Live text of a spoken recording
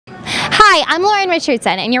Hi, I'm Lauren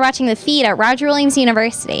Richardson, and you're watching The Feed at Roger Williams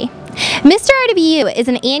University. Mr. RWU is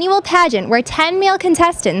an annual pageant where 10 male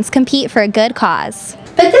contestants compete for a good cause.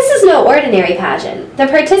 But this is no ordinary pageant. The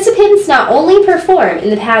participants not only perform in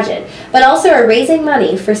the pageant, but also are raising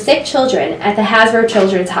money for sick children at the Hasbro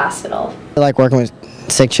Children's Hospital. I like working with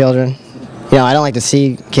sick children. You know, I don't like to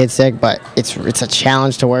see kids sick, but it's a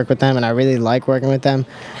challenge to work with them, and I really like working with them.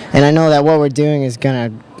 And I know that what we're doing is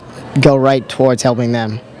going to go right towards helping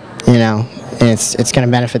them, you know, and it's going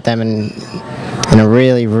to benefit them in a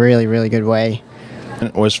really, really, really good way.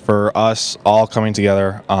 It was for us all coming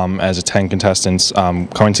together as 10 contestants,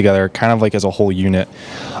 coming together kind of like as a whole unit,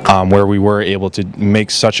 where we were able to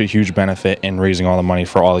make such a huge benefit in raising all the money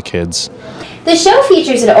for all the kids. The show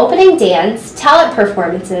features an opening dance, talent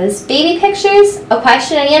performances, baby pictures, a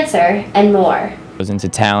question and answer, and more. It goes into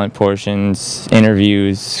talent portions,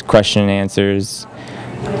 interviews, question and answers,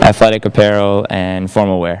 athletic apparel, and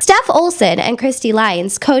formal wear. Steph Olson and Christy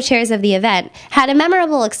Lyons, co-chairs of the event, had a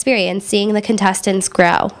memorable experience seeing the contestants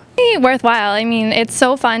grow. Worthwhile. I mean, it's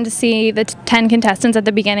so fun to see the 10 contestants at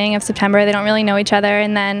the beginning of September. They don't really know each other,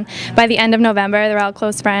 and then by the end of November, they're all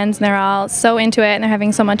close friends, and they're all so into it, and they're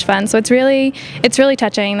having so much fun. So it's really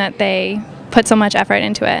touching that they put so much effort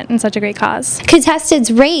into it and such a great cause.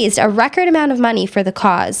 Contestants raised a record amount of money for the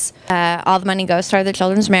cause. All the money goes toward the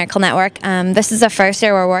Children's Miracle Network. This is the first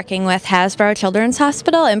year we're working with Hasbro Children's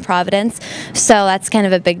Hospital in Providence, so that's kind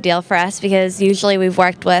of a big deal for us because usually we've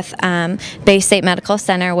worked with Bay State Medical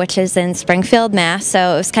Center, which is in Springfield, Mass,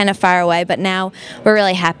 so it was kind of far away, but now we're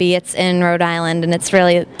really happy it's in Rhode Island and it's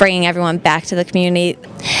really bringing everyone back to the community.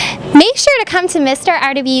 Make sure to come to Mr.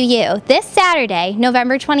 RWU this Saturday,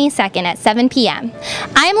 November 22nd at 7 p.m.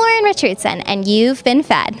 I'm Lauren Richardson, and you've been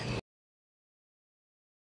fed.